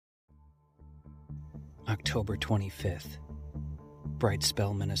October 25th,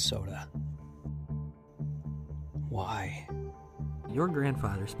 Brightspell, Minnesota. Why? Your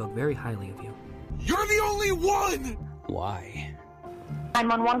grandfather spoke very highly of you. You're the only one! Why?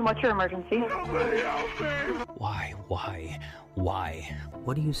 911, what's your emergency? Why?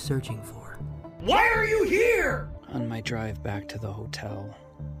 What are you searching for? Why are you here? On my drive back to the hotel,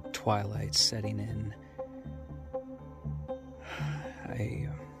 twilight setting in, I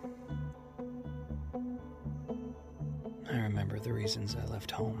remember the reasons I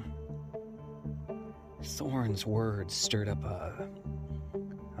left home. Thorne's words stirred up a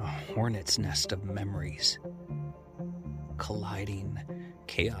hornet's nest of memories. Colliding,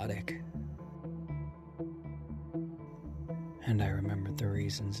 chaotic. And I remembered the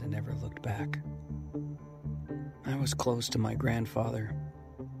reasons and never looked back. I was close to my grandfather,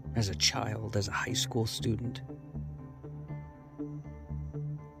 as a child, as a high school student.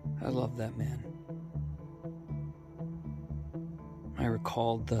 I loved that man. I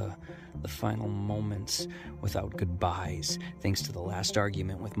recalled the final moments without goodbyes, thanks to the last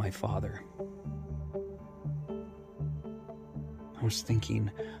argument with my father. I was thinking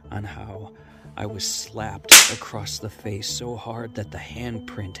on how I was slapped across the face so hard that the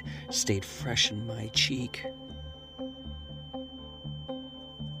handprint stayed fresh in my cheek.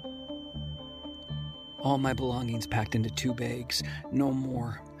 All my belongings packed into 2 bags, no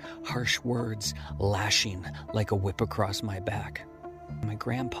more. Harsh words lashing like a whip across my back. My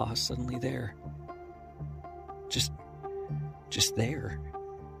grandpa suddenly there. Just there.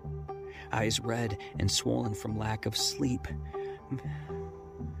 Eyes red and swollen from lack of sleep.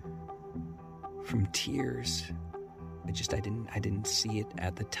 From tears. I didn't see it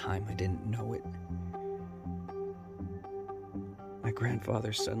at the time. I didn't know it. My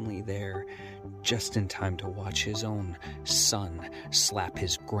grandfather suddenly there, just in time to watch his own son slap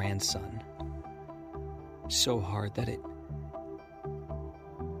his grandson. So hard that it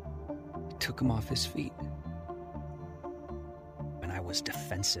took him off his feet. And I was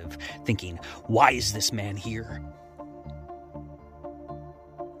defensive, thinking, why is this man here?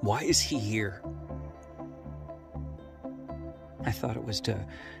 Why is he here? I thought it was to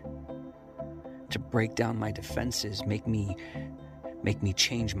break down my defenses, make me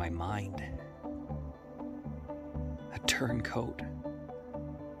change my mind. A turncoat.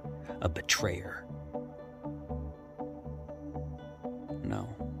 A betrayer.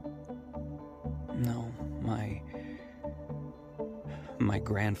 No, my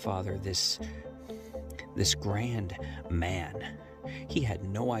grandfather, this grand man, he had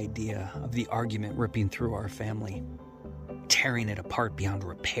no idea of the argument ripping through our family, tearing it apart beyond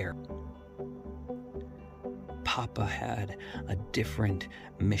repair. Papa had a different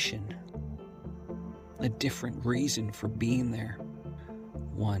mission, a different reason for being there,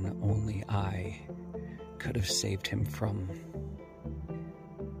 one only I could have saved him from.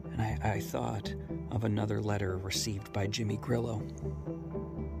 And I thought of another letter received by Jimmy Grillo.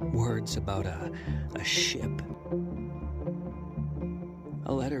 Words about a ship.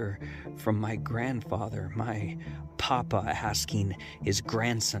 A letter from my grandfather, my papa, asking his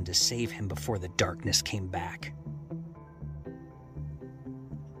grandson to save him before the darkness came back.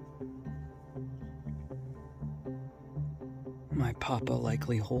 My papa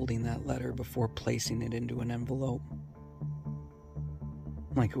likely holding that letter before placing it into an envelope.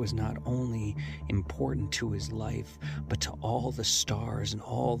 Like it was not only important to his life, but to all the stars and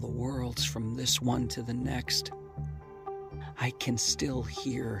all the worlds from this one to the next. I can still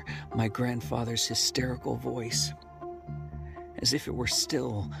hear my grandfather's hysterical voice, as if it were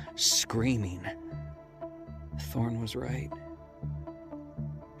still screaming. Thorne was right.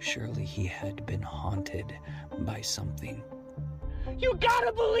 Surely he had been haunted by something. You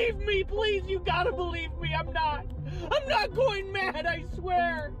gotta believe me, please. You gotta believe me. I'm not going mad, I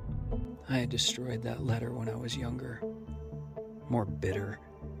swear. I had destroyed that letter when I was younger. More bitter,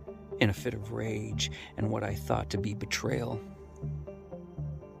 in a fit of rage and what I thought to be betrayal.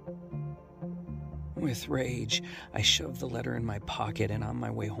 With rage, I shoved the letter in my pocket, and on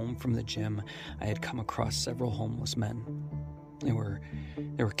my way home from the gym, I had come across several homeless men. They were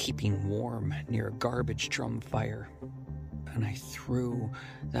keeping warm near a garbage drum fire. And I threw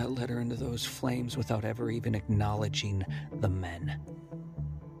that letter into those flames without ever even acknowledging the men.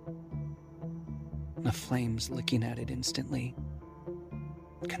 The flames licking at it instantly,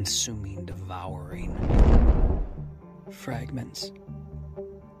 consuming, devouring. Fragments.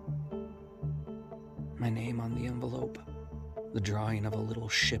 My name on the envelope, the drawing of a little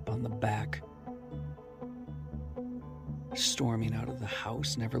ship on the back. Storming out of the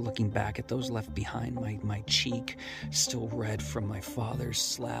house, never looking back at those left behind, my cheek still red from my father's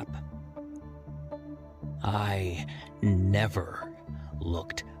slap. I never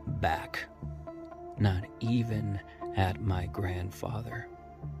looked back, not even at my grandfather.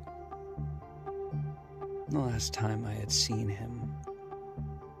 The last time I had seen him,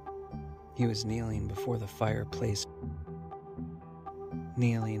 he was kneeling before the fireplace,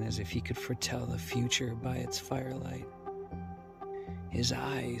 kneeling as if he could foretell the future by its firelight. His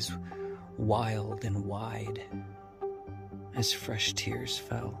eyes wild and wide as fresh tears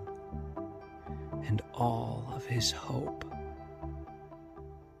fell, and all of his hope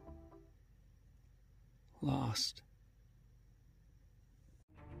lost.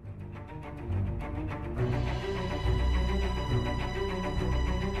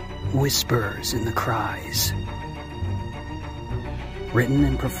 Whispers in the Cries. Written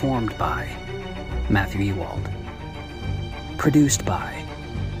and performed by Matthew Ewald. Produced by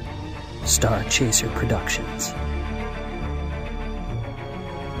Star Chaser Productions.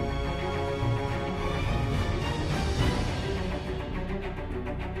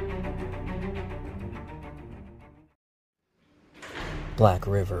 Black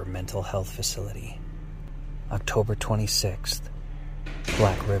River Mental Health Facility, October 26th,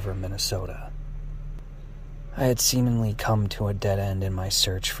 Black River, Minnesota. I had seemingly come to a dead end in my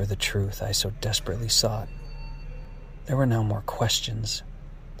search for the truth I so desperately sought. There were now more questions.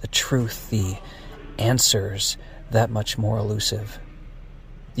 The truth, the answers, that much more elusive.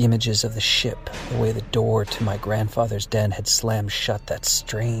 The images of the ship, the way the door to my grandfather's den had slammed shut, that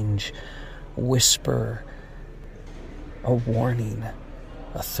strange whisper, a warning,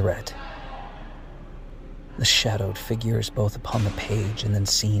 a threat. The shadowed figures both upon the page and then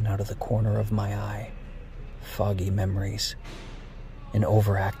seen out of the corner of my eye. Foggy memories. An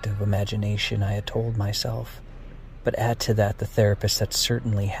overactive imagination, I had told myself. But add to that the therapist that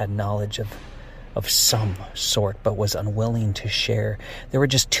certainly had knowledge of some sort, but was unwilling to share. There were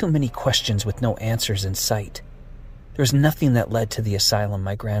just too many questions with no answers in sight. There was nothing that led to the asylum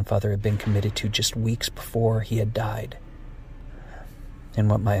my grandfather had been committed to just weeks before he had died. And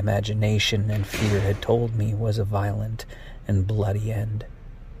what my imagination and fear had told me was a violent and bloody end.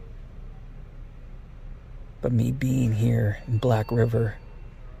 But me being here in Black River,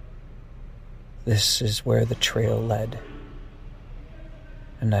 this is where the trail led.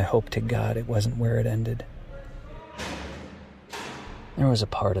 And I hope to God it wasn't where it ended. There was a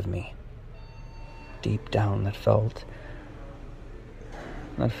part of me, deep down, that felt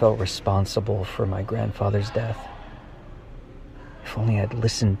responsible for my grandfather's death. If only I'd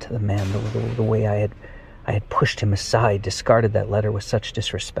listened to the man the way I had pushed him aside, discarded that letter with such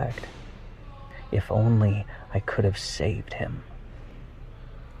disrespect. If only I could have saved him.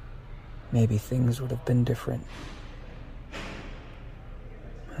 Maybe things would have been different.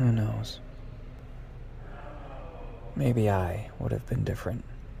 Who knows? Maybe I would have been different.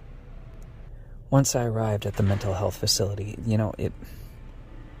 Once I arrived at the mental health facility,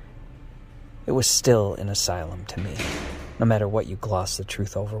 it was still an asylum to me, no matter what you gloss the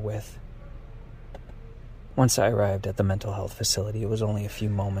truth over with. Once I arrived at the mental health facility, it was only a few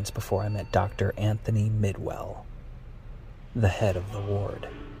moments before I met Dr. Anthony Midwell, the head of the ward,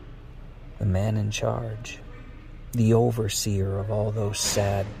 the man in charge, the overseer of all those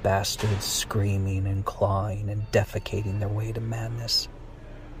sad bastards screaming and clawing and defecating their way to madness.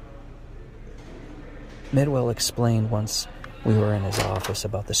 Midwell explained once we were in his office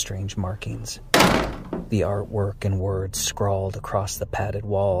about the strange markings, the artwork and words scrawled across the padded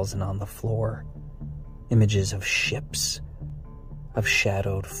walls and on the floor, images of ships, of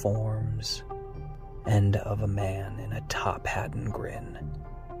shadowed forms, and of a man in a top hat and grin.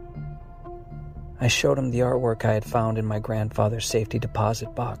 I showed him the artwork I had found in my grandfather's safety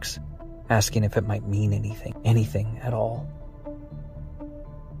deposit box, asking if it might mean anything at all.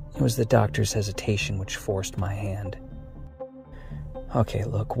 It was the doctor's hesitation which forced my hand. Okay,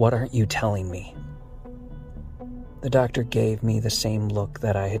 look, what aren't you telling me? The doctor gave me the same look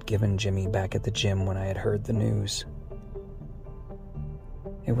that I had given Jimmy back at the gym when I had heard the news.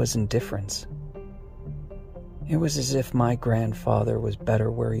 It was indifference. It was as if my grandfather was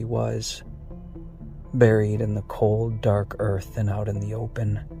better where he was, buried in the cold, dark earth and out in the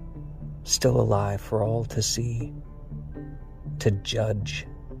open, still alive for all to see, to judge,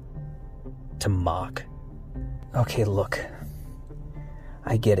 to mock. Okay, look.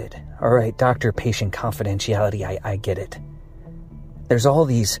 I get it. All right, doctor-patient confidentiality, I get it. There's all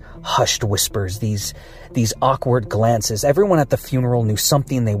these hushed whispers, these awkward glances. Everyone at the funeral knew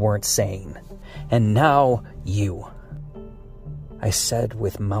something they weren't saying. And now you. I said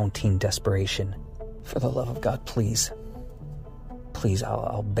with mounting desperation, for the love of God, please. Please,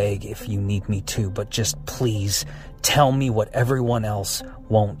 I'll beg if you need me to, but just please tell me what everyone else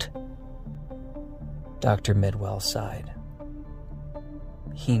won't. Dr. Midwell sighed.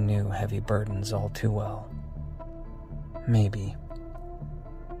 He knew heavy burdens all too well. Maybe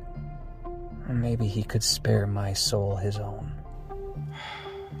he could spare my soul his own.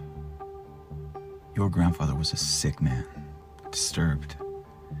 Your grandfather was a sick man, disturbed.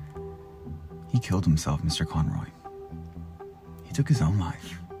 He killed himself, Mr. Conroy. He took his own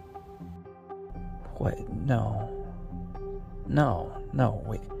life. What? No,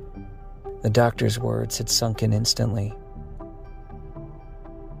 wait. The doctor's words had sunk in instantly.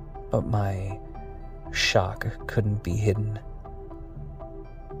 But my shock couldn't be hidden.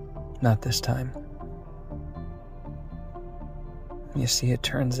 Not this time. You see, it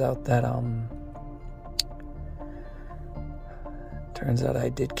turns out I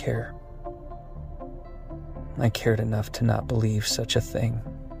did care. I cared enough to not believe such a thing.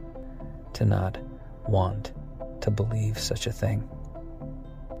 To not want to believe such a thing.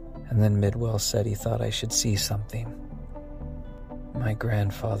 And then Midwell said he thought I should see something. My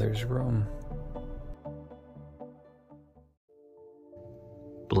grandfather's room.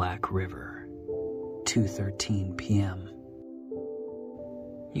 Black River, 2:13 p.m.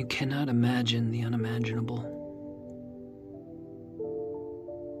 You cannot imagine the unimaginable.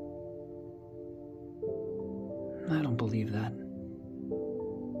 I don't believe that.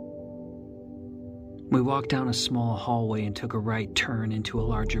 We walked down a small hallway and took a right turn into a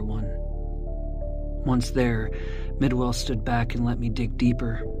larger one. Once there, Midwell stood back and let me dig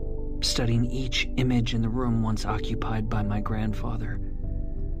deeper, studying each image in the room once occupied by my grandfather,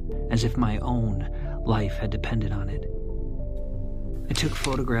 as if my own life had depended on it. I took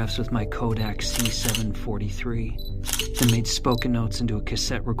photographs with my Kodak C743 and made spoken notes into a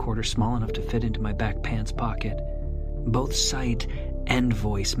cassette recorder small enough to fit into my back pants pocket. Both sight and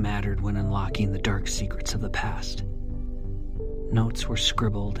voice mattered when unlocking the dark secrets of the past. Notes were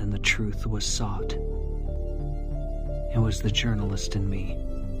scribbled and the truth was sought. It was the journalist in me.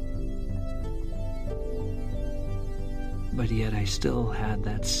 But yet I still had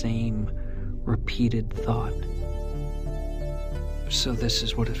that same repeated thought. So this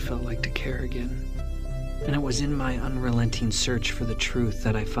is what it felt like to care again. And it was in my unrelenting search for the truth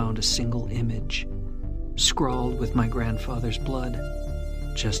that I found a single image, scrawled with my grandfather's blood,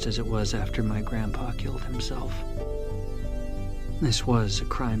 just as it was after my grandpa killed himself. This was a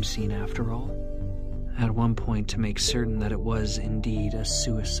crime scene after all. At one point to make certain that it was indeed a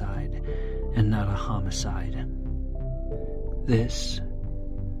suicide and not a homicide. This,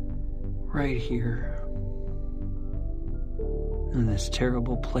 right here, in this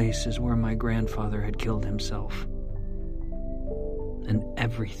terrible place is where my grandfather had killed himself. And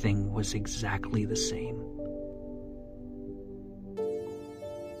everything was exactly the same.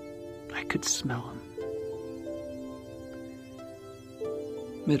 I could smell him.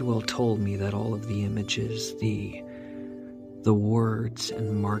 Midwell told me that all of the images, the words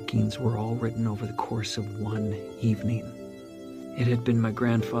and markings were all written over the course of one evening. It had been my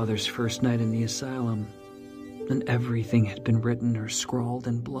grandfather's first night in the asylum, and everything had been written or scrawled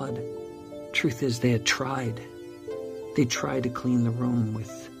in blood. Truth is, they had tried. They tried to clean the room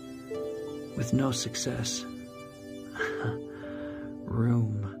with no success.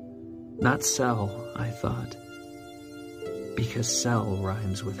 Room, not cell, I thought. Because cell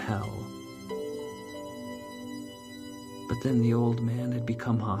rhymes with hell. But then the old man had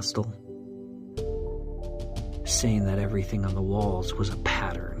become hostile, saying that everything on the walls was a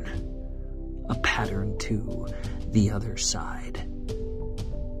pattern to the other side,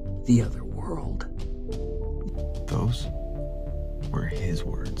 the other world. Those were his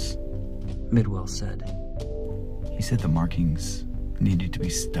words, Midwell said. He said the markings needed to be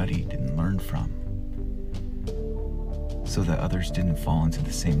studied and learned from, so that others didn't fall into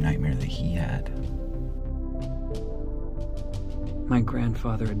the same nightmare that he had. My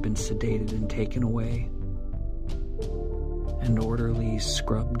grandfather had been sedated and taken away, and orderlies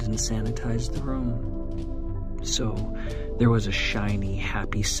scrubbed and sanitized the room. So there was a shiny,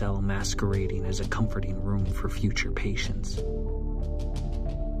 happy cell masquerading as a comforting room for future patients.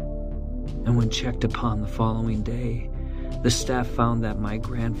 And when checked upon the following day, the staff found that my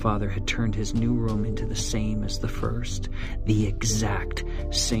grandfather had turned his new room into the same as the first, the exact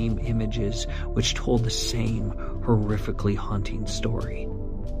same images which told the same horrifically haunting story.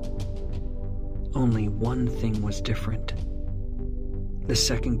 Only one thing was different. The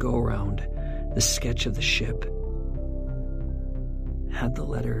second go-around, the sketch of the ship, had the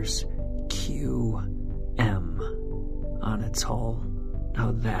letters QM on its hull.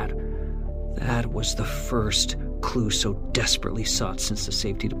 Now that was the first clue so desperately sought since the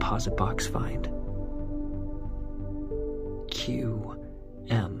safety deposit box find.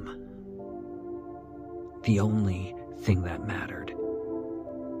 QM. The only thing that mattered.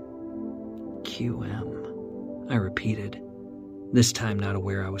 QM, I repeated, this time not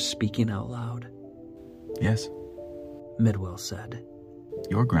aware I was speaking out loud. Yes. Midwell said.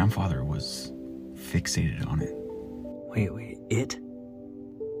 Your grandfather was fixated on it. Wait, it?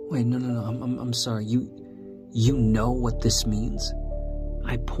 Wait, no, I'm sorry. You know what this means?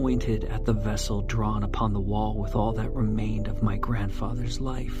 I pointed at the vessel drawn upon the wall with all that remained of my grandfather's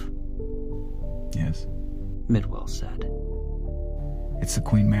life. Yes. Midwell said. It's the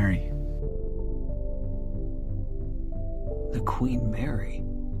Queen Mary. The Queen Mary?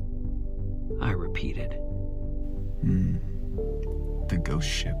 I repeated. The ghost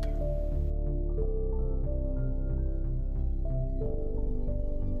ship.